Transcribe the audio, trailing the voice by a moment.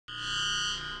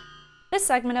This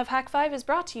segment of Hak5 is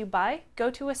brought to you by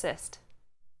GoToAssist.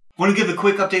 I want to give a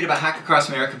quick update about Hack Across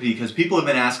America because people have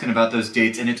been asking about those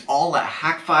dates, and it's all at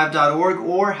hak5.org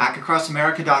or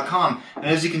hackacrossamerica.com. And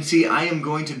as you can see, I am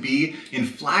going to be in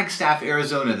Flagstaff,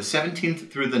 Arizona, the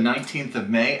 17th through the 19th of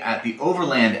May at the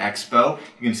Overland Expo.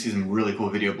 You can see some really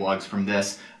cool video blogs from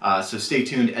this, so stay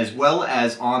tuned. As well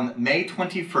as on May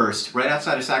 21st, right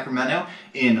outside of Sacramento,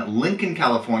 in Lincoln,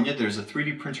 California, there's a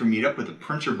 3D printer meetup with the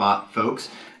PrinterBot folks.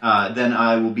 Then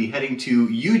I will be heading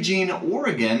to Eugene,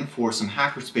 Oregon for some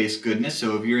hackerspace goodness,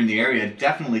 so if you're in the area,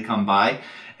 definitely come by.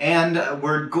 And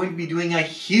we're going to be doing a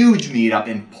huge meetup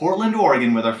in Portland,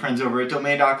 Oregon with our friends over at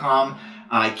domain.com.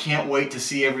 I can't wait to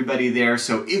see everybody there,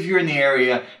 so if you're in the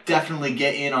area, definitely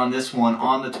get in on this one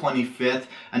on the 25th.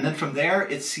 And then from there,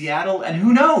 it's Seattle, and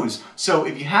who knows? So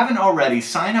if you haven't already,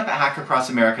 sign up at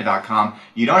hackacrossamerica.com.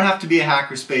 You don't have to be a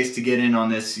hackerspace to get in on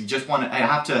this. You just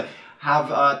have to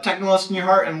have technolust in your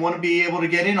heart and want to be able to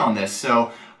get in on this.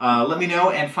 So let me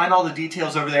know and find all the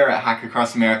details over there at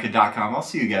hackacrossamerica.com. I'll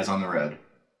see you guys on the road.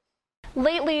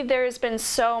 Lately, there's been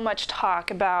so much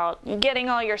talk about getting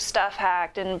all your stuff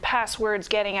hacked and passwords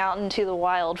getting out into the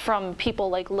wild from people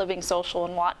like Living Social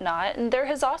and whatnot. And there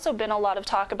has also been a lot of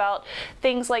talk about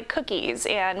things like cookies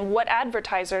and what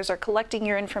advertisers are collecting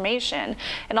your information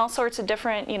and all sorts of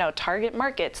different, target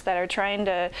markets that are trying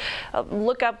to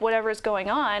look up whatever's going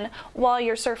on while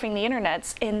you're surfing the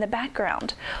internets in the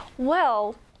background.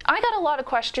 Well, I got a lot of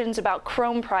questions about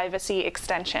Chrome privacy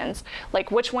extensions, like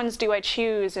which ones do I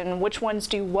choose and which ones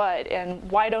do what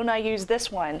and why don't I use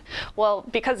this one? Well,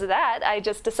 because of that, I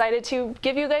just decided to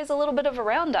give you guys a little bit of a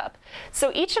roundup.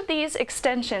 So each of these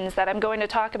extensions that I'm going to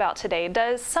talk about today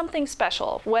does something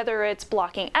special, whether it's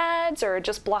blocking ads or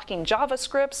just blocking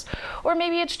JavaScripts, or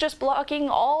maybe it's just blocking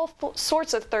all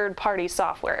sorts of third-party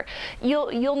software.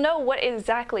 You'll know what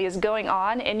exactly is going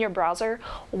on in your browser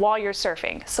while you're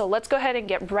surfing. So let's go ahead and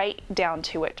get right down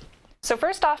to it. So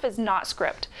first off is not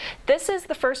script. This is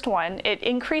the first one. It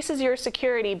increases your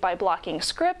security by blocking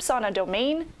scripts on a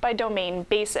domain by domain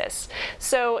basis.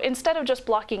 So instead of just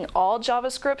blocking all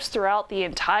JavaScripts throughout the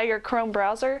entire Chrome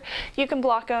browser, you can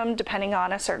block them depending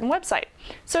on a certain website.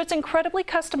 So it's incredibly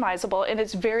customizable and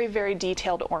it's very, very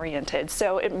detailed oriented.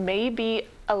 So it may be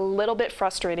a little bit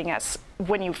frustrating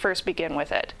when you first begin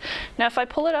with it. Now if I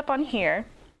pull it up on here,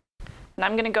 and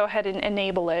I'm going to go ahead and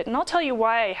enable it, and I'll tell you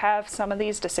why I have some of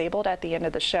these disabled at the end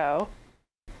of the show.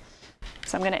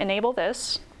 So I'm going to enable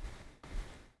this,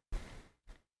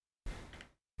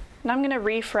 and I'm going to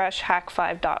refresh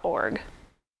hak5.org.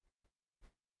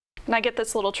 And I get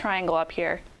this little triangle up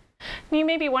here. And you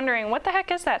may be wondering, what the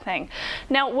heck is that thing?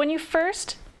 Now, when you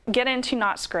first get into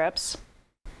not scripts,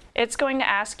 it's going to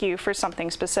ask you for something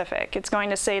specific. It's going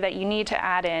to say that you need to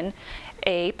add in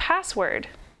a password.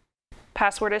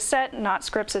 Password is set, not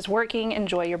scripts is working,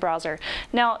 enjoy your browser.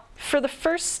 Now, for the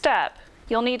first step,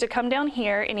 you'll need to come down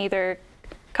here and either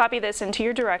copy this into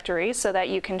your directory so that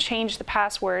you can change the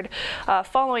password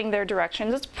following their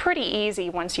directions. It's pretty easy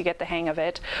once you get the hang of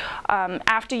it.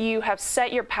 After you have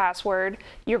set your password,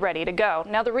 you're ready to go.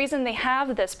 Now the reason they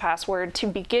have this password to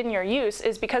begin your use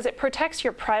is because it protects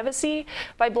your privacy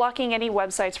by blocking any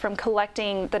websites from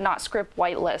collecting the not script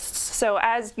whitelists. So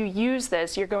as you use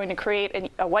this, you're going to create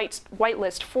a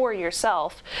whitelist for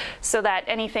yourself so that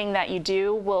anything that you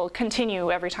do will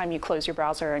continue every time you close your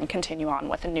browser and continue on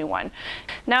with a new one.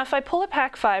 Now if I pull up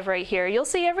Hak5 right here, you'll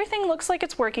see everything looks like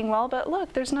it's working well, but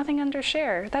look, there's nothing under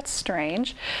share. That's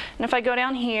strange. And if I go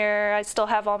down here, I still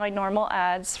have all my normal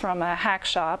ads from a hack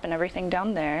shop and everything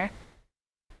down there.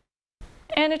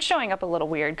 And it's showing up a little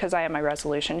weird because I have my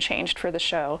resolution changed for the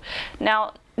show.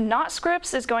 Now, not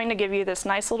scripts is going to give you this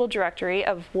nice little directory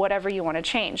of whatever you want to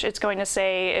change. It's going to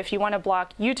say if you want to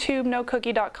block YouTube,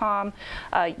 nocookie.com,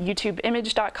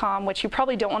 YouTubeimage.com, which you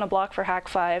probably don't want to block for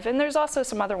Hak5. And there's also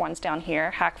some other ones down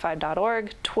here,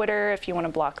 hak5.org, Twitter, if you want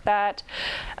to block that,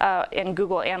 and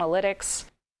Google Analytics.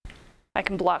 I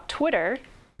can block Twitter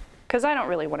because I don't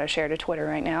really want to share to Twitter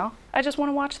right now. I just want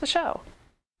to watch the show.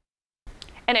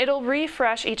 And it'll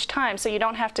refresh each time, so you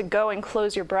don't have to go and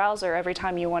close your browser every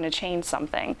time you want to change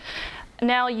something.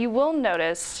 Now, you will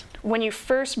notice when you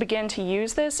first begin to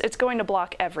use this, it's going to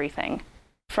block everything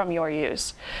from your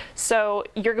use. So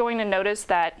you're going to notice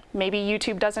that maybe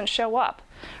YouTube doesn't show up,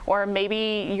 or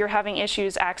maybe you're having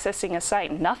issues accessing a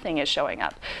site. Nothing is showing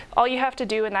up. All you have to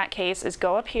do in that case is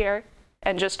go up here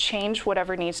and just change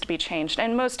whatever needs to be changed.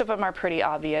 And most of them are pretty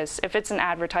obvious. If it's an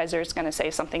advertiser, it's going to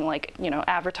say something like,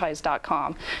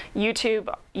 advertise.com.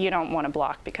 YouTube, you don't want to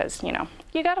block because,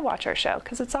 you got to watch our show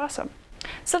because it's awesome.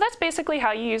 So that's basically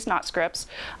how you use not scripts.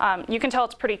 You can tell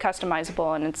it's pretty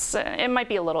customizable, and it might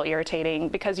be a little irritating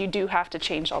because you do have to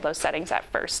change all those settings at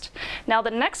first. Now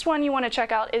the next one you want to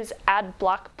check out is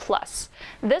Adblock Plus.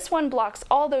 This one blocks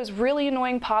all those really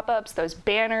annoying pop-ups, those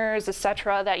banners,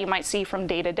 etc. that you might see from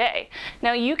day to day.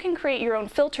 Now you can create your own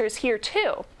filters here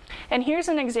too. And here's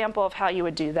an example of how you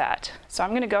would do that. So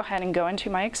I'm going to go ahead and go into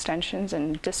my extensions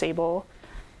and disable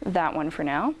that one for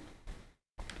now.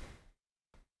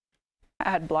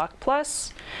 Adblock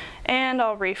Plus, and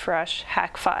I'll refresh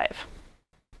Hak5.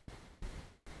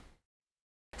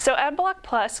 So Adblock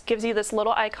Plus gives you this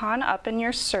little icon up in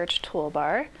your search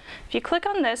toolbar. If you click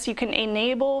on this, you can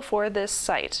enable for this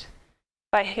site.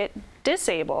 If I hit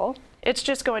disable, it's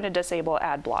just going to disable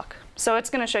Adblock. So it's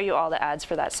going to show you all the ads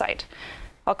for that site.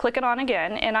 I'll click it on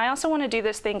again, and I also want to do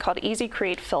this thing called Easy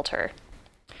Create Filter.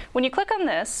 When you click on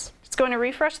this, it's going to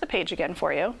refresh the page again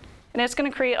for you, and it's going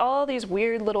to create all these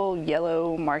weird little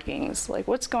yellow markings. Like,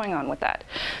 what's going on with that?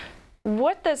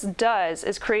 What this does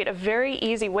is create a very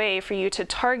easy way for you to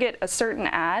target a certain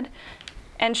ad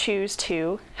and choose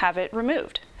to have it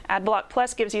removed. Adblock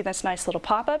Plus gives you this nice little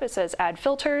pop-up. It says add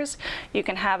filters. You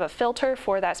can have a filter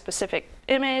for that specific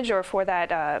image or for that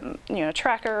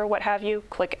tracker or what have you.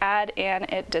 Click add and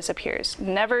it disappears,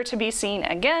 never to be seen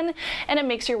again, and it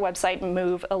makes your website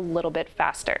move a little bit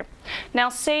faster. Now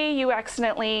say you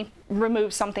accidentally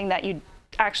remove something that you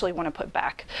actually want to put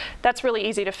back. That's really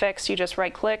easy to fix. You just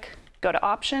right click, go to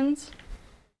options,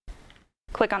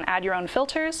 click on add your own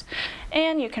filters,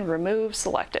 and you can remove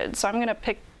selected. So I'm going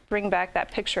to bring back that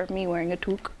picture of me wearing a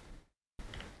toque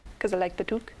because I like the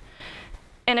toque.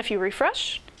 And if you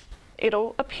refresh,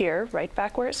 it'll appear right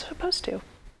back where it's supposed to.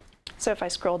 So if I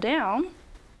scroll down,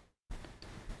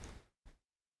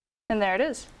 and there it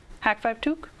is, Hak5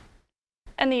 toque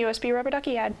and the USB rubber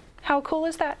ducky ad. How cool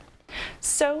is that?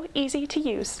 So easy to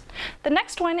use. The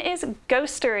next one is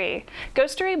Ghostery.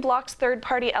 Ghostery blocks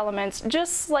third-party elements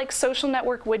just like social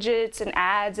network widgets and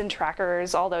ads and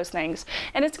trackers, all those things.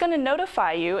 And it's going to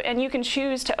notify you, and you can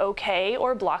choose to OK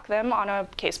or block them on a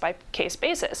case-by-case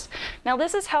basis. Now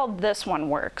this is how this one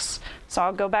works. So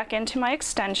I'll go back into my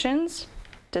extensions,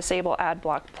 disable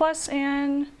Adblock Plus,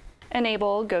 and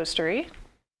enable Ghostery.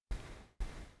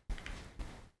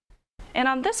 And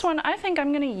on this one, I think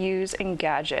I'm going to use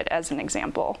Engadget as an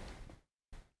example.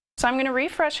 So I'm going to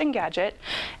refresh Engadget,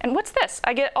 and what's this?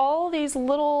 I get all these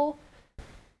little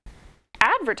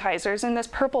advertisers in this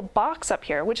purple box up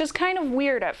here, which is kind of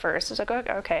weird at first. It's like,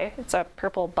 okay, it's a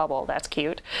purple bubble, that's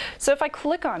cute. So if I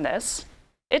click on this,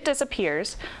 it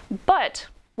disappears, but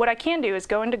what I can do is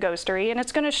go into Ghostery, and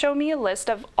it's going to show me a list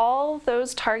of all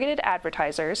those targeted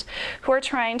advertisers who are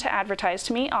trying to advertise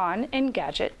to me on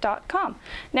Engadget.com.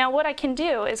 Now what I can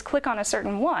do is click on a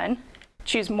certain one,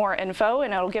 choose more info,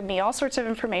 and it'll give me all sorts of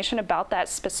information about that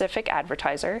specific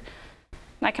advertiser.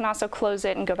 And I can also close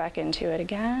it and go back into it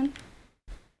again.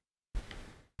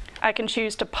 I can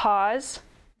choose to pause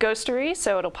Ghostery,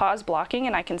 so it'll pause blocking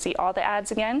and I can see all the ads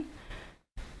again.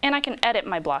 And I can edit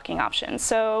my blocking options.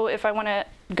 So if I want to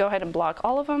go ahead and block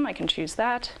all of them, I can choose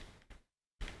that.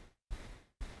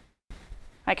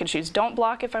 I can choose don't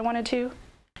block if I wanted to.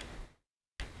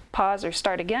 Pause or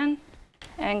start again,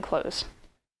 and close.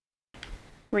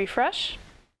 Refresh.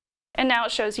 And now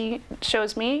it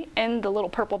shows me in the little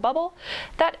purple bubble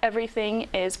that everything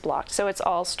is blocked. So it's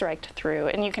all striked through,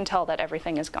 and you can tell that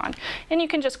everything is gone. And you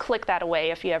can just click that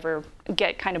away if you ever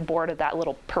get kind of bored of that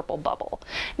little purple bubble.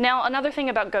 Now, another thing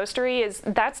about Ghostery is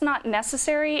that's not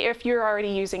necessary if you're already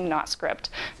using NotScript.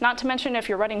 Not to mention if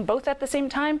you're running both at the same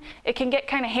time, it can get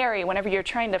kind of hairy whenever you're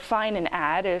trying to find an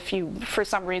ad if you, for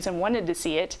some reason, wanted to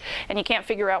see it, and you can't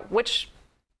figure out which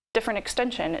different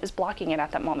extension is blocking it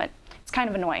at that moment. It's kind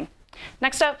of annoying.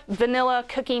 Next up, Vanilla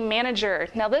Cookie Manager.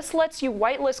 Now this lets you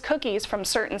whitelist cookies from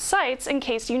certain sites in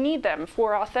case you need them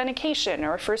for authentication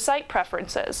or for site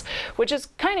preferences, which is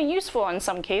kind of useful in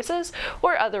some cases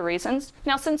or other reasons.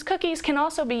 Now since cookies can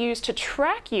also be used to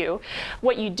track you,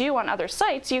 what you do on other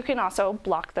sites, you can also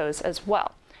block those as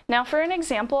well. Now for an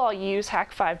example, I'll use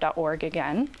hak5.org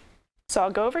again. So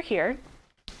I'll go over here,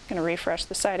 I'm going to refresh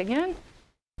the site again,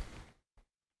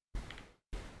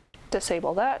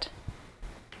 disable that.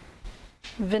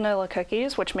 Vanilla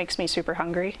cookies, which makes me super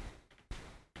hungry.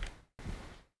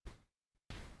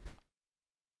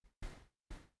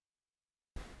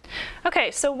 Okay,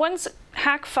 so once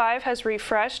Hak5 has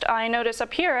refreshed, I notice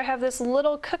up here I have this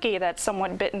little cookie that's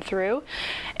somewhat bitten through,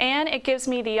 and it gives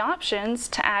me the options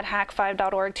to add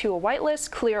hak5.org to a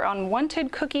whitelist, clear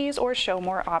unwanted cookies, or show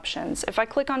more options. If I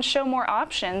click on show more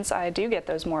options, I do get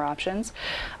those more options.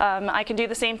 I can do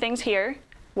the same things here,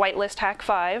 whitelist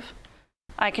Hak5.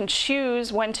 I can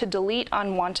choose when to delete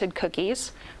unwanted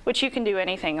cookies, which you can do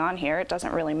anything on here. It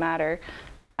doesn't really matter.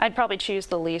 I'd probably choose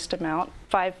the least amount,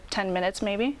 5-10 minutes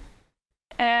maybe.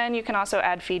 And you can also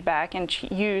add feedback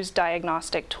and use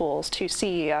diagnostic tools to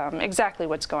see exactly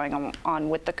what's going on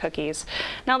with the cookies.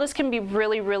 Now this can be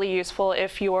really useful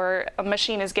if your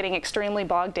machine is getting extremely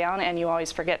bogged down and you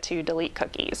always forget to delete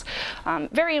cookies.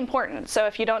 Very important, so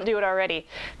if you don't do it already,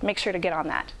 make sure to get on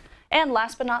that. And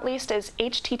last but not least is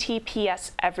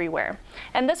HTTPS everywhere.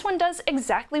 And this one does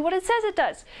exactly what it says it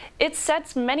does. It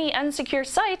sets many unsecure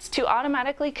sites to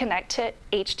automatically connect to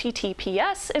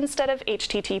HTTPS instead of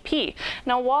HTTP.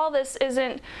 Now while this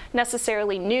isn't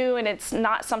necessarily new and it's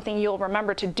not something you'll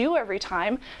remember to do every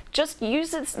time, just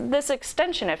use this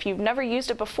extension if you've never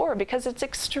used it before because it's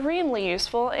extremely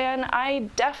useful and I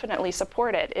definitely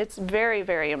support it. It's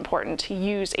very important to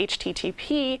use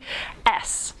HTTPS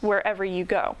wherever you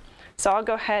go. So I'll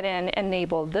go ahead and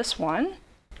enable this one.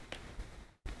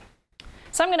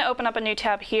 So I'm going to open up a new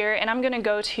tab here and I'm going to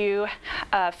go to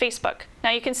Facebook.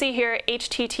 Now you can see here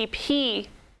http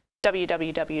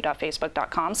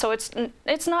www.facebook.com, so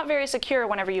it's not very secure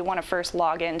whenever you want to first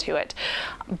log into it.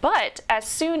 But as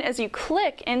soon as you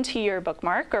click into your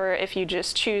bookmark, or if you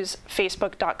just choose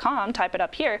facebook.com, type it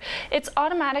up here, it's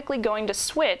automatically going to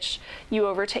switch you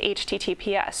over to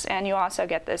HTTPS, and you also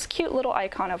get this cute little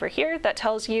icon over here that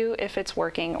tells you if it's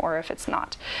working or if it's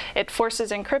not. It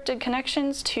forces encrypted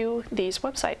connections to these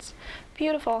websites.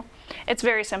 Beautiful. It's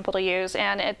very simple to use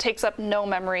and it takes up no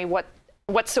memory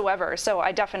whatsoever, so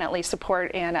I definitely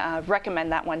support and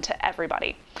recommend that one to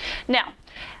everybody. Now,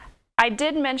 I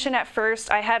did mention at first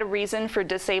I had a reason for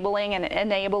disabling and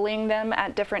enabling them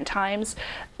at different times.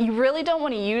 You really don't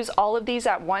want to use all of these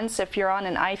at once if you're on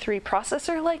an i3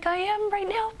 processor like I am right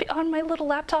now on my little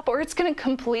laptop, or it's going to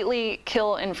completely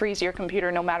kill and freeze your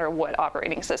computer no matter what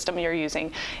operating system you're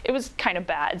using. It was kind of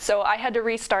bad, so I had to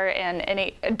restart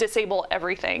and disable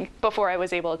everything before I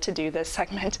was able to do this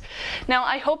segment. Now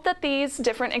I hope that these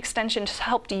different extensions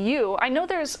helped you. I know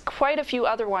there's quite a few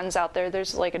other ones out there.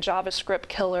 There's like a JavaScript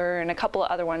killer and a couple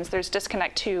of other ones. There's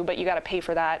Disconnect 2, but you got to pay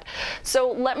for that. So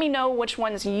let me know which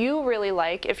ones you really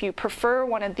like, if you prefer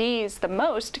one of these the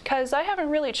most, because I haven't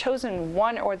really chosen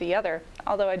one or the other,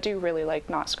 although I do really like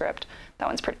NotScript. That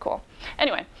one's pretty cool.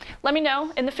 Anyway, let me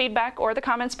know in the feedback or the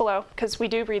comments below, because we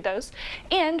do read those,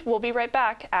 and we'll be right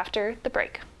back after the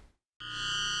break.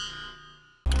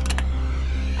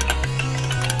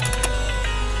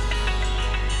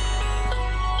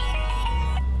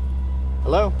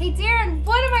 Hello? Hey Darren,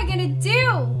 what am I gonna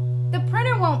do? The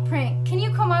printer won't print. Can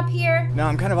you come up here? No,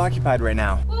 I'm kind of occupied right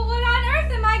now. Well, what on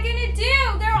earth am I gonna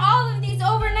do? There are all of these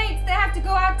overnights that have to go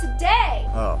out today.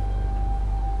 Oh.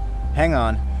 Hang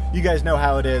on. You guys know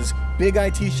how it is. Big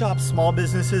IT shops, small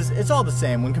businesses, it's all the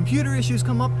same. When computer issues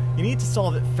come up, you need to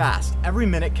solve it fast. Every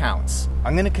minute counts.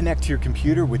 I'm gonna connect to your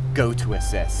computer with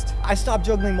GoToAssist. I stopped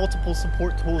juggling multiple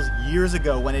support tools years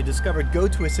ago when I discovered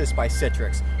GoToAssist by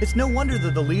Citrix. It's no wonder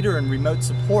they're the leader in remote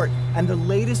support, and the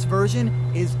latest version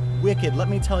is wicked. Let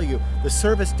me tell you, the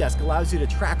service desk allows you to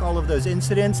track all of those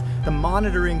incidents, the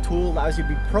monitoring tool allows you to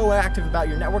be proactive about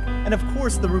your network, and of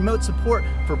course the remote support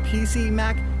for PC,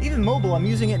 Mac, even mobile. I'm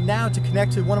using it now to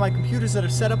connect to one of my computers that are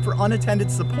set up for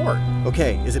unattended support.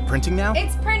 Okay, is it printing now?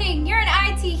 It's printing. You're an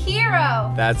IT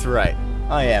hero. That's right.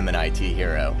 I am an IT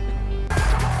hero.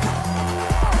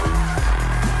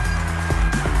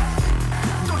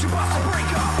 Don't you bust a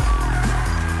break up!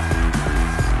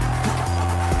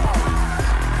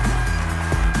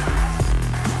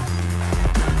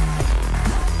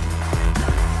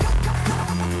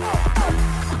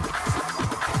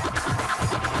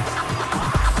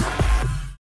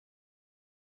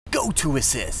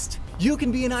 GoToAssist. You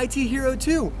can be an IT hero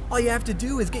too. All you have to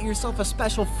do is get yourself a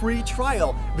special free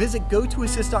trial. Visit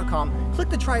GoToAssist.com,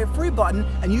 click the Try It Free button,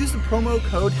 and use the promo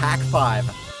code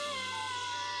Hak5.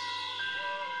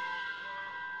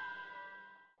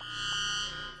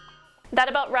 That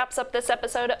about wraps up this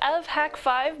episode of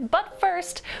Hak5, but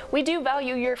first, we do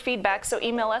value your feedback, so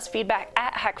email us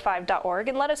feedback@hak5.org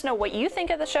and let us know what you think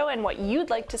of the show and what you'd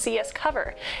like to see us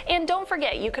cover. And don't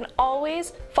forget, you can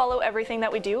always follow everything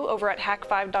that we do over at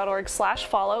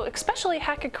hak5.org/follow, especially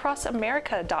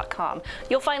hackacrossamerica.com.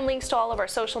 You'll find links to all of our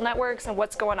social networks and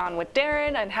what's going on with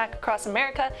Darren and Hack Across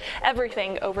America,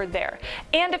 everything over there.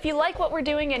 And if you like what we're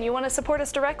doing and you want to support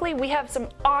us directly, we have some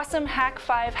awesome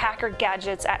Hak5 hacker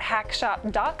gadgets at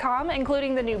hackshop.com,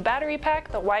 including the new battery pack,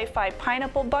 the Wi-Fi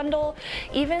pineapple bundle,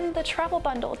 even the travel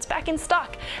bundle. It's back in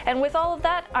stock. And with all of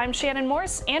that, I'm Shannon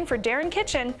Morse, and for Darren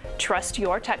Kitchen, trust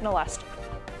your Technolust.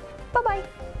 Bye-bye.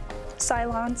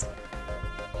 Cylons.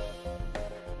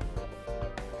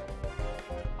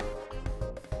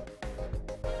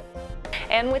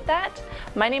 And with that,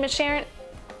 my name is Sharon.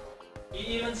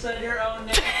 You even said your own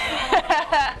name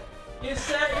wrong. You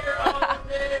said your own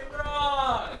name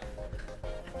wrong.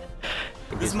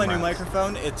 This is my new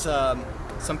microphone. It's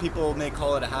some people may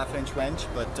call it a half-inch wrench,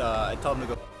 but I told them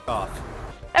to go off.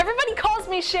 Everybody calls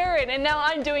me Sharon, and now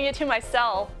I'm doing it to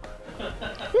myself.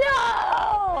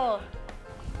 No!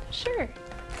 Sure.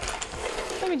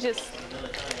 Let me just...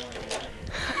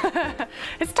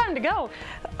 It's time to go.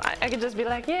 I could just be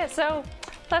like, yeah, so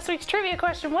last week's trivia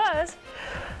question was,